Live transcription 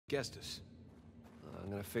Gestus. I'm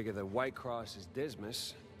gonna figure the white cross is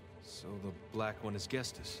Dismas. So the black one is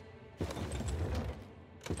Gestus.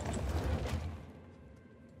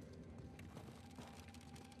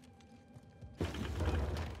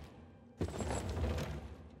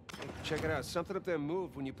 Check it out. Something up there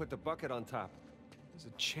moved when you put the bucket on top. There's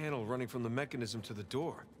a channel running from the mechanism to the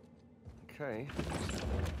door. Okay.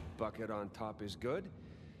 Bucket on top is good.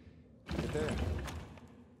 Right there.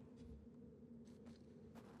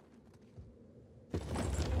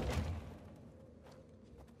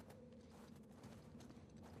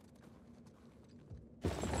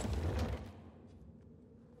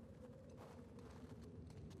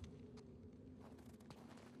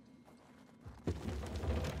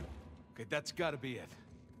 Okay, that's gotta be it.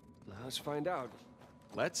 Let's find out.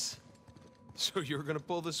 Let's? So you're gonna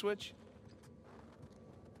pull the switch?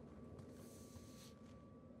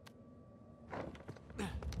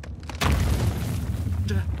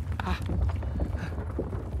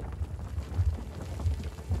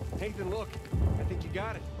 Nathan, look. I think you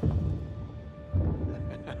got it.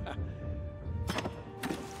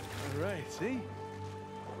 All right, see?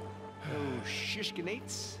 No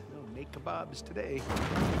shishkinates, no naked kebabs today.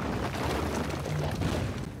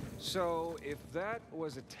 So, if that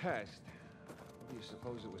was a test, what do you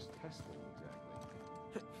suppose it was testing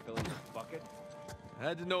exactly? Filling the bucket? I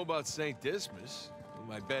had to know about St. Dismas,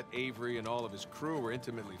 whom I bet Avery and all of his crew were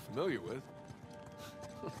intimately familiar with.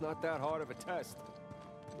 It's not that hard of a test.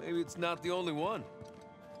 Maybe it's not the only one.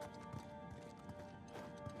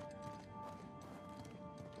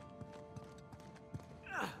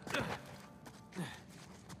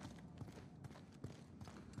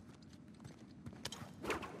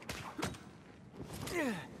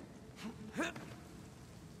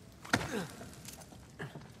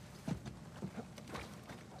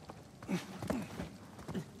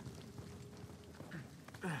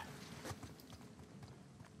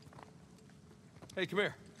 Hey, come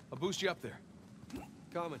here. I'll boost you up there.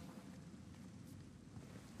 Coming.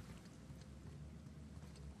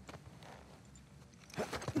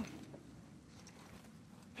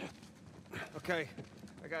 Okay,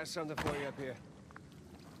 I got something for you up here.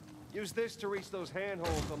 Use this to reach those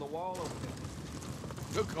handholds on the wall over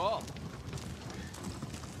there. Good call.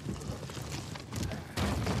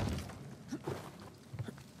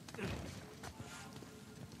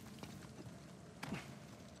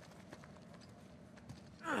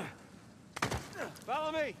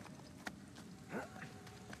 Follow me!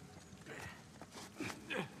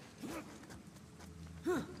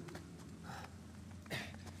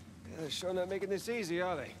 They're sure not making this easy,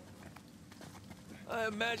 are they? I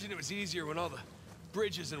imagine it was easier when all the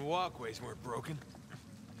bridges and walkways weren't broken.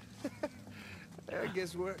 I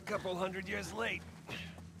guess we're a couple hundred years late.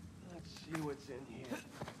 Let's see what's in here.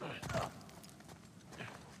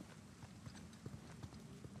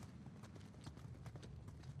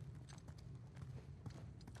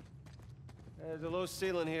 There's a low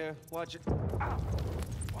ceiling here. Watch it. Ow.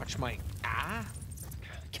 Watch my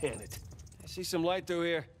Can it? I see some light through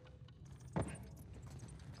here.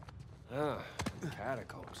 Ah,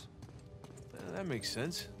 catacombs. That makes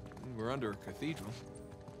sense. We're under a cathedral.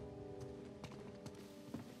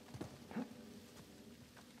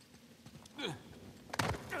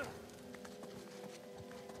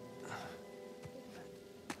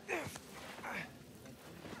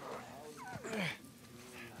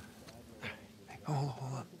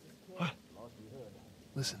 Hold up. What?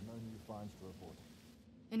 Listen.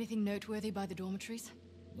 Anything noteworthy by the dormitories?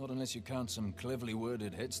 Not unless you count some cleverly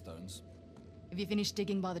worded headstones. Have you finished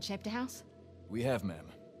digging by the chapter house? We have, ma'am.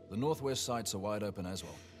 The northwest sites are wide open as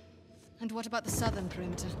well. And what about the southern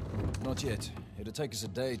perimeter? Not yet. It'll take us a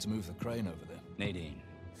day to move the crane over there. Nadine.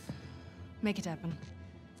 Make it happen.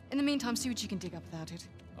 In the meantime, see what you can dig up without it.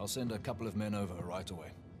 I'll send a couple of men over right away.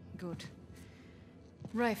 Good.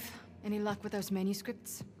 Rafe, any luck with those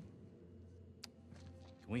manuscripts?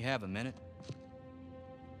 Can we have a minute?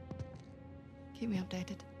 Keep me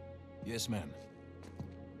updated. Yes, ma'am.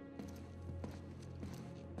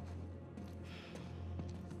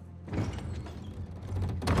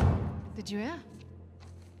 Did you hear?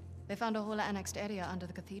 They found a whole annexed area under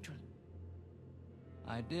the cathedral.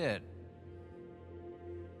 I did.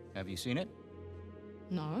 Have you seen it?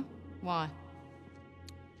 No? Why?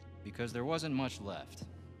 Because there wasn't much left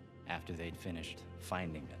after they'd finished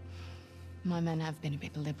finding it. My men have been a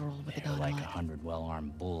bit liberal with the They're like dynamite. 100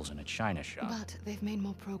 well-armed bulls in a china shop. But they've made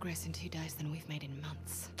more progress in 2 days than we've made in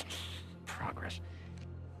months. Progress.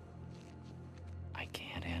 I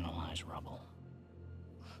can't analyze rubble.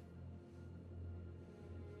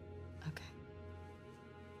 Okay.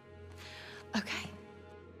 Okay.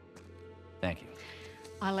 Thank you.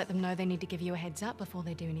 I let them know they need to give you a heads up before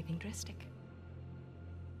they do anything drastic.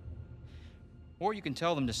 Or you can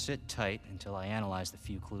tell them to sit tight until I analyze the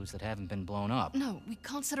few clues that haven't been blown up. No, we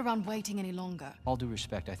can't sit around waiting any longer. All due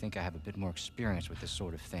respect, I think I have a bit more experience with this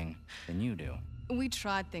sort of thing than you do. We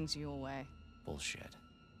tried things your way. Bullshit.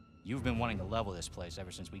 You've been wanting to level this place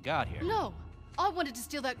ever since we got here. No! I wanted to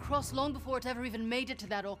steal that cross long before it ever even made it to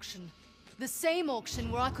that auction. The same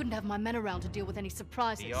auction where I couldn't have my men around to deal with any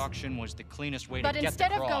surprises. The auction was the cleanest way to get the cross. But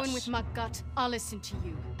instead of going with my gut, I listened to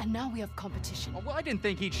you. And now we have competition. Oh, well, I didn't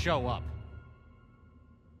think he'd show up.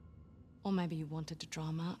 Or maybe you wanted to draw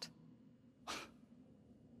him out.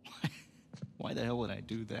 Why the hell would I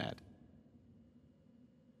do that?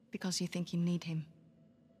 Because you think you need him.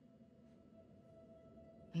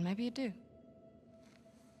 And maybe you do.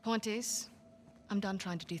 Point is, I'm done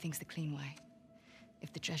trying to do things the clean way.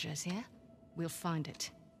 If the treasure is here, we'll find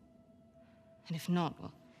it. And if not,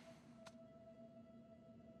 well...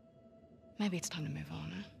 maybe it's time to move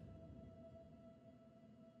on, huh?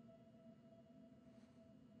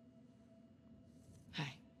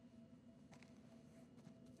 Hey.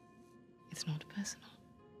 It's not personal.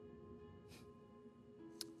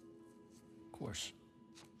 Of course.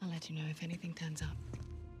 I'll let you know if anything turns up.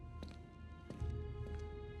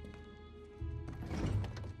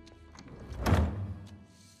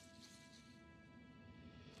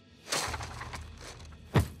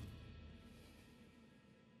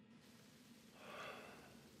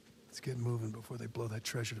 Let's get moving before they blow that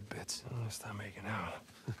treasure to bits. Oh, stop making out.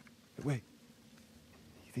 Wait.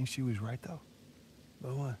 You think she was right, though?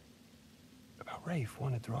 About what? About Rafe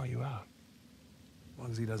wanting to draw you out. As long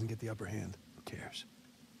as he doesn't get the upper hand, who cares?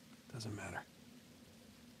 Doesn't matter.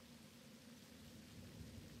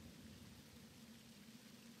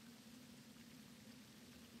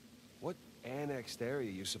 What annexed area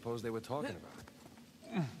you suppose they were talking about?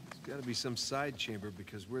 There's gotta be some side chamber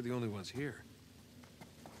because we're the only ones here.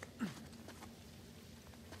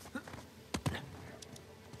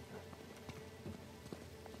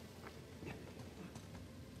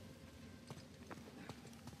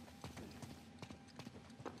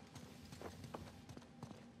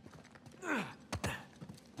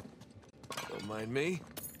 Don't mind me.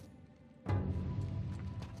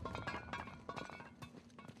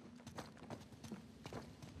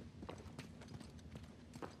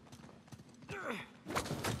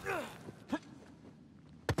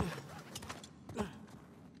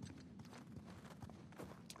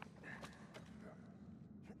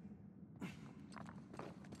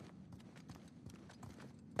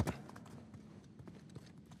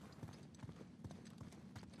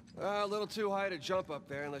 A little too high to jump up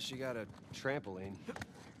there unless you got a trampoline.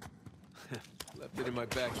 Left it in my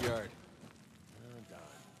backyard. Oh, darn.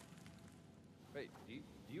 Wait, do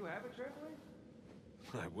you have a trampoline?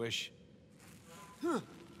 I wish.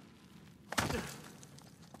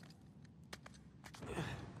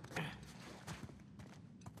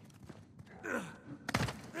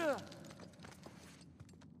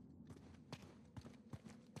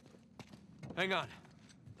 Hang on.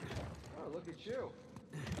 Oh, look at you.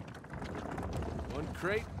 One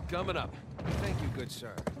crate coming up. Thank you, good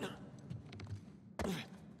sir.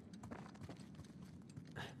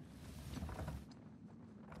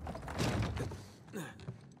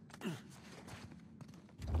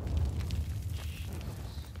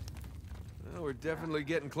 Well, we're definitely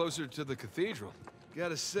getting closer to the cathedral.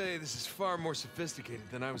 Gotta say, this is far more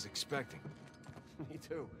sophisticated than I was expecting. Me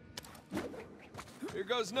too. Here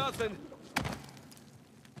goes nothing.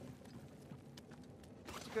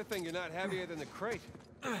 It's a good thing you're not heavier than the crate.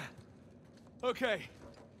 Okay.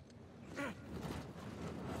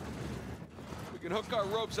 We can hook our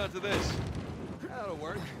ropes onto this. That'll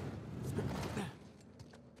work.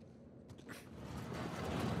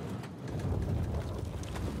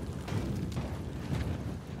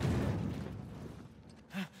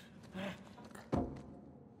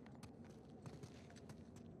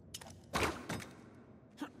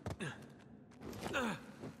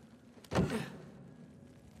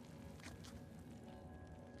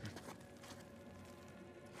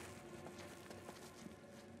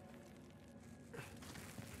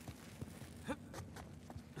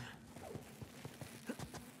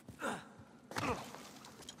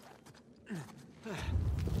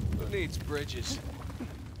 Who needs bridges?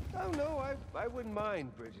 Oh, no, I wouldn't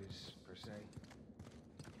mind bridges, per se.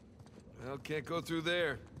 Well, can't go through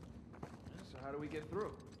there. So how do we get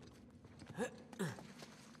through?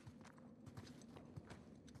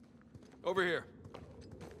 Over here.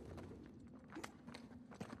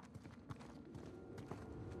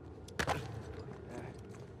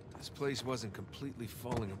 This place wasn't completely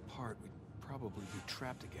falling apart. We'd probably be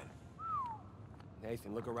trapped again.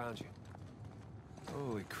 Nathan, look around you.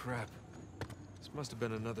 Holy crap. This must have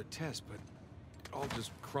been another test, but it all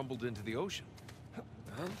just crumbled into the ocean.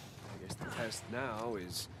 Well, I guess the test now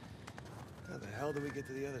is... How the hell do we get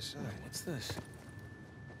to the other side? What's this?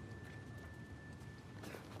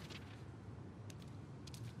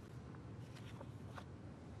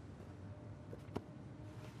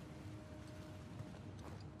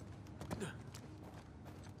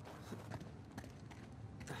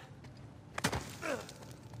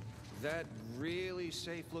 That really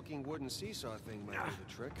safe-looking wooden seesaw thing might be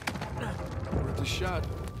the trick. Worth a shot.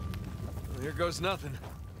 Well, here goes nothing.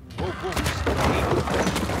 Whoa, whoa.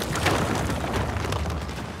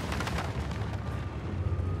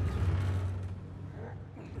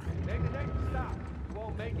 Nathan, stop! You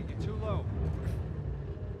won't make it, you're too low.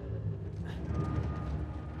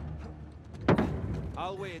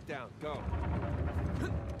 I'll weigh it down, go.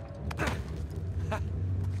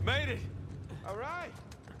 Made it! All right.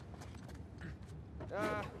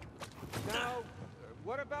 Now,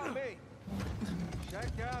 what about me? Check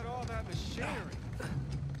out all that machinery.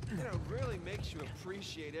 You know, really makes you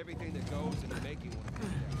appreciate everything that goes into making one of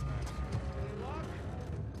these aircraft. Any luck?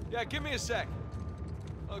 Yeah, give me a sec.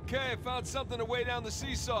 Okay, I found something to weigh down the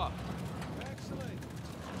seesaw. Excellent.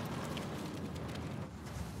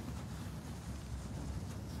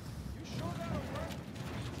 You sure that'll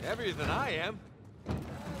work? Heavier than I am. I don't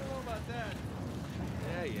know about that.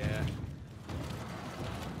 Yeah.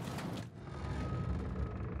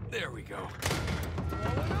 There we go.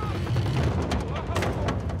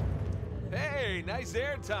 Hey, nice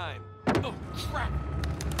air time. Oh, crap.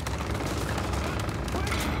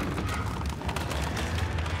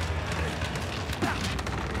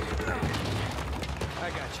 I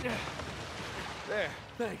got you. There.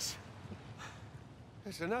 Thanks.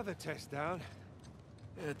 There's another test down.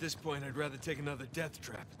 At this point, I'd rather take another death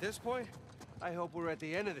trap. At this point, I hope we're at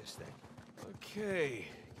the end of this thing. Okay,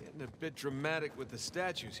 getting a bit dramatic with the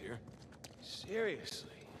statues here. Seriously,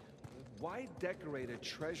 why decorate a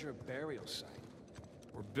treasure burial site?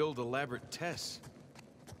 Or build elaborate tests.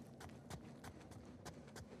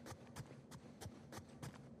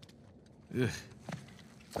 Ugh.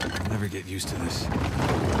 I'll never get used to this.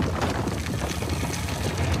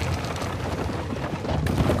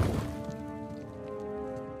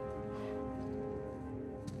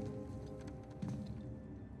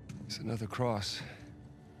 It's another cross.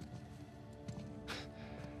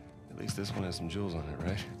 At least this one has some jewels on it,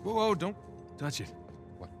 right? Whoa, don't touch it.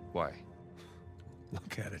 What? Why?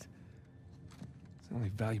 Look at it. It's the only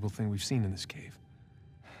valuable thing we've seen in this cave.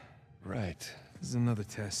 Right. This is another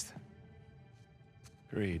test.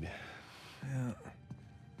 Agreed. Yeah.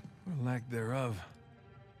 Or lack thereof.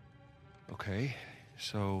 Okay,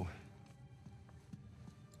 so...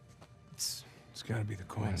 It's gotta be the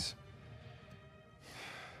coins.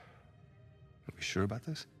 Are we sure about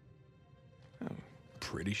this? I'm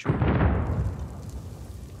pretty sure.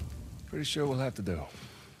 Pretty sure we'll have to do.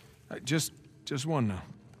 Just one now.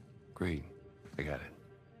 Agreed. I got it.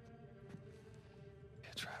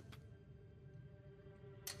 A trap.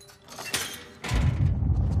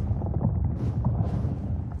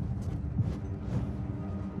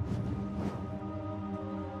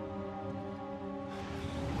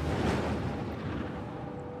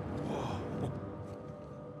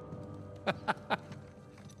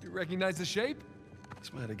 You recognize the shape?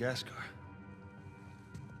 It's Madagascar.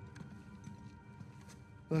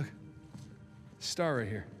 Look. Star right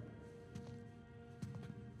here.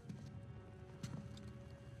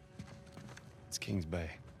 It's King's Bay.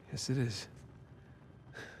 Yes, it is.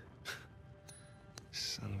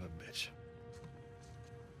 Son of a bitch.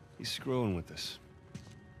 He's screwing with us. What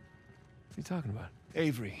are you talking about?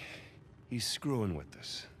 Avery, he's screwing with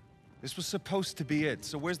us. This was supposed to be it,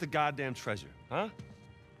 so where's the goddamn treasure, huh?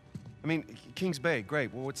 I mean, King's Bay,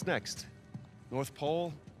 great. Well, what's next? North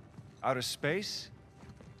Pole? Outer space?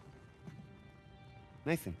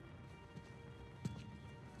 Nathan.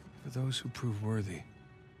 For those who prove worthy,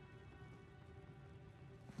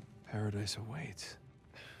 paradise awaits.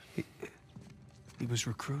 He was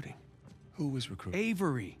recruiting. Who was recruiting?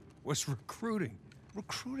 Avery was recruiting.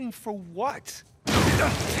 Recruiting for what?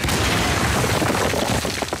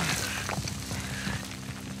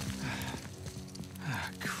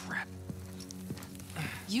 Crap.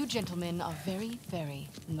 You gentlemen are very, very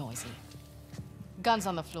noisy. Guns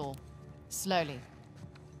on the floor. Slowly.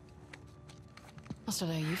 Must have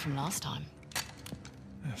known you from last time.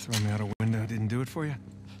 Throw me out a window didn't do it for you?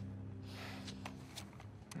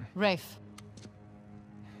 Rafe.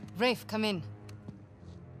 Rafe, come in.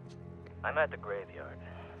 I'm at the graveyard.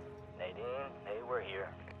 Nadine, hey, we're here.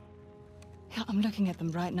 Yeah, I'm looking at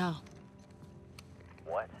them right now.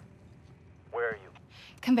 What? Where are you?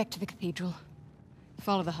 Come back to the cathedral.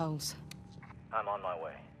 Follow the holes. I'm on my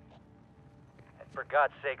way. And for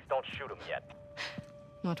God's sakes, don't shoot him yet.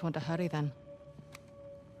 Might want to hurry then.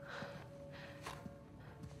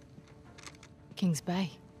 Kings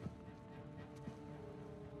Bay.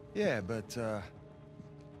 Yeah, but,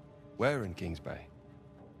 where in Kings Bay?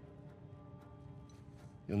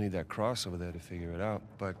 You'll need that cross over there to figure it out,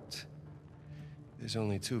 but there's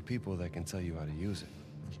only 2 people that can tell you how to use it.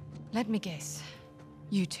 Let me guess.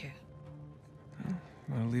 You two. I'm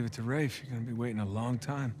gonna leave it to Rafe. You're gonna be waiting a long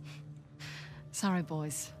time. Sorry,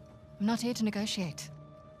 boys. I'm not here to negotiate.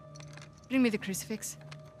 Bring me the crucifix.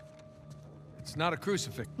 It's not a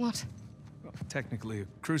crucifix. What? Well, technically, a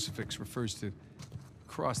crucifix refers to a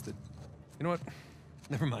cross that... You know what?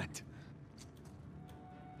 Never mind.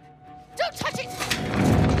 Don't touch it!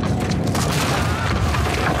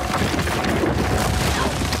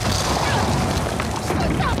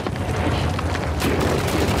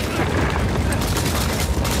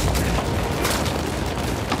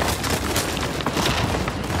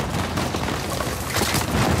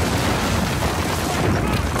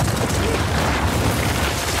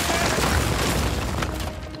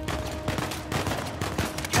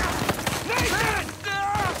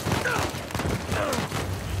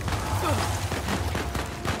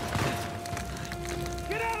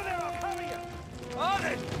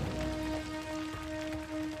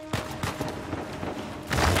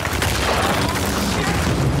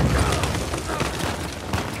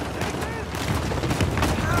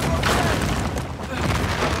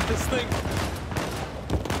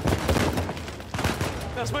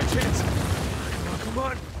 That's my chance. Come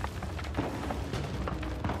on.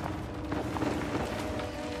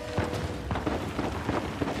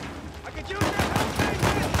 I could use your help,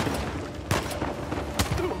 Nathan!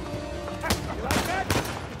 You like that?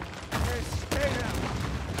 Hey, stay down.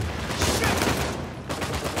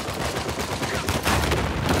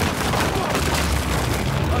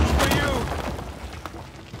 That's for you.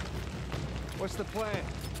 What's the plan?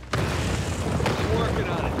 I'm working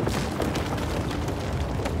on it.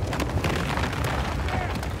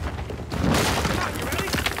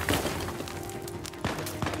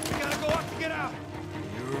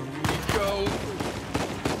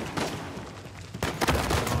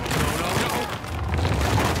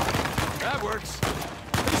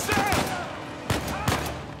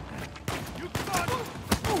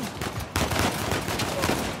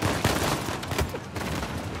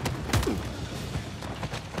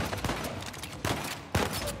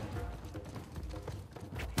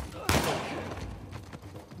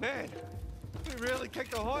 Man, we really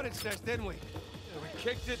kicked the hornet's nest, didn't we? Yeah, we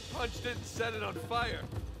kicked it, punched it, and set it on fire.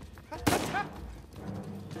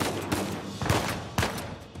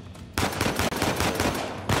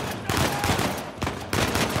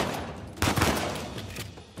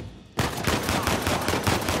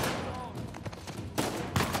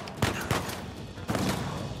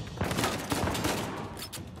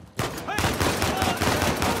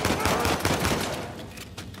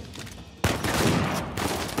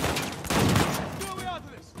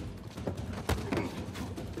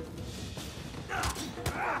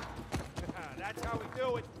 That's how we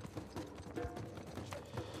do it.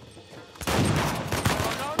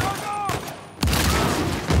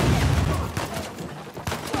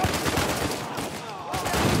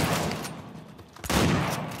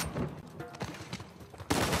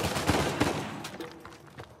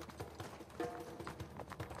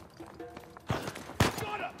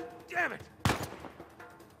 Damn it!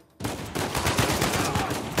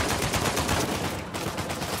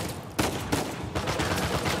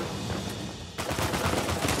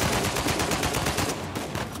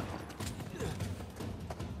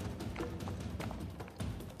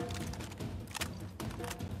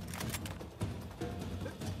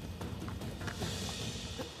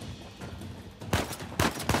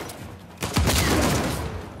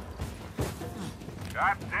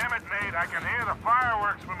 God damn it, Nate. I can hear the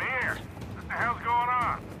fireworks from here. What the hell's going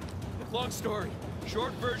on? Long story.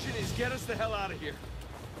 Short version is get us the hell out of here.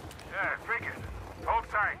 Yeah, figured. Hold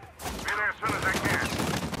tight. Be there as soon as I can.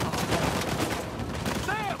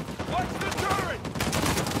 Sam! Watch the turret!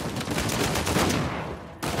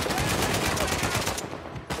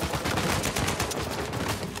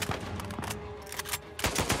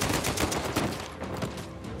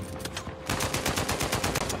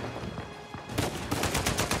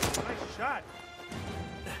 Nice shot.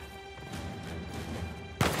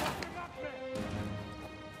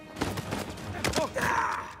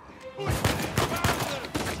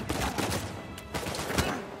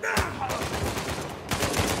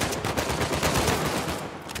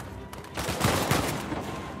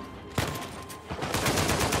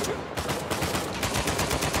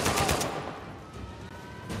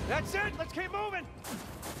 Let's keep moving!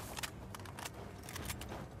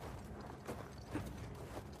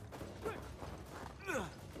 Oh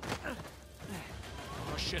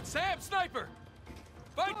shit, Sam! Sniper!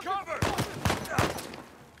 Find cover!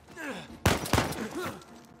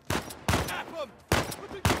 Tap him!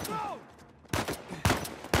 Look at you go!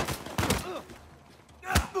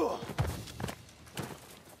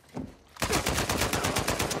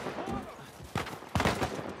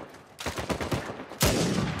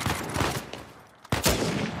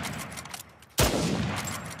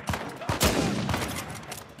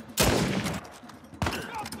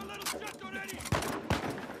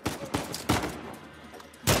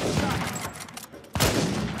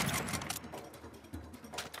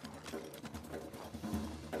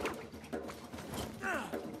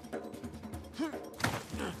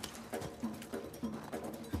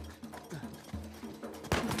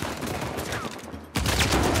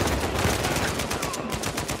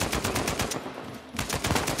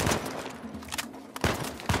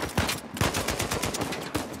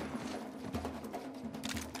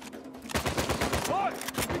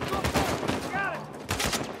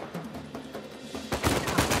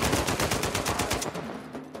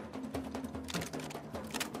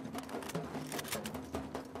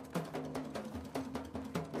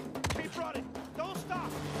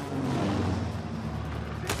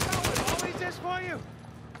 For you?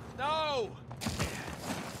 No!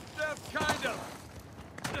 Kind of.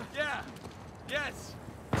 Yeah. Yes.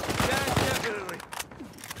 Yeah, definitely.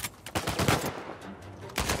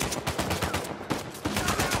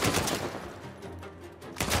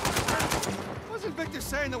 Wasn't Victor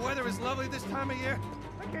saying the weather is lovely this time of year?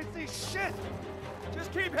 I can't see shit!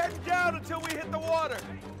 Just keep heading down until we hit the water.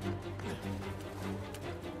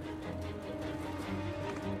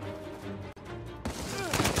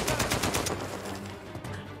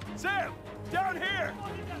 Sam! Down here!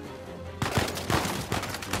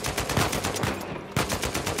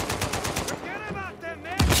 Forget about them,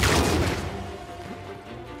 man!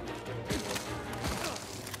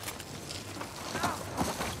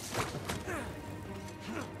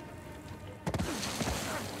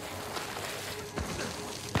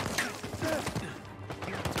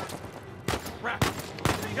 Crap!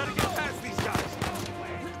 You gotta get past these guys!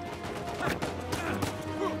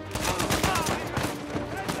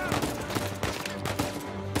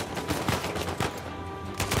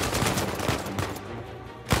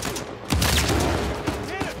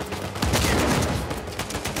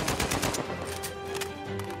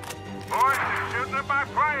 Boys, they're shooting at my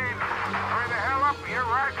plane. Hurry the hell up, you're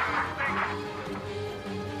right in the sneak.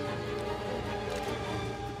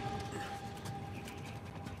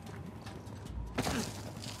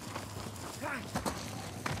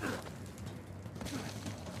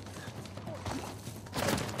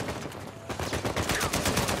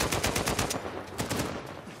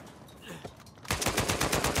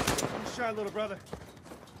 Shine, little brother.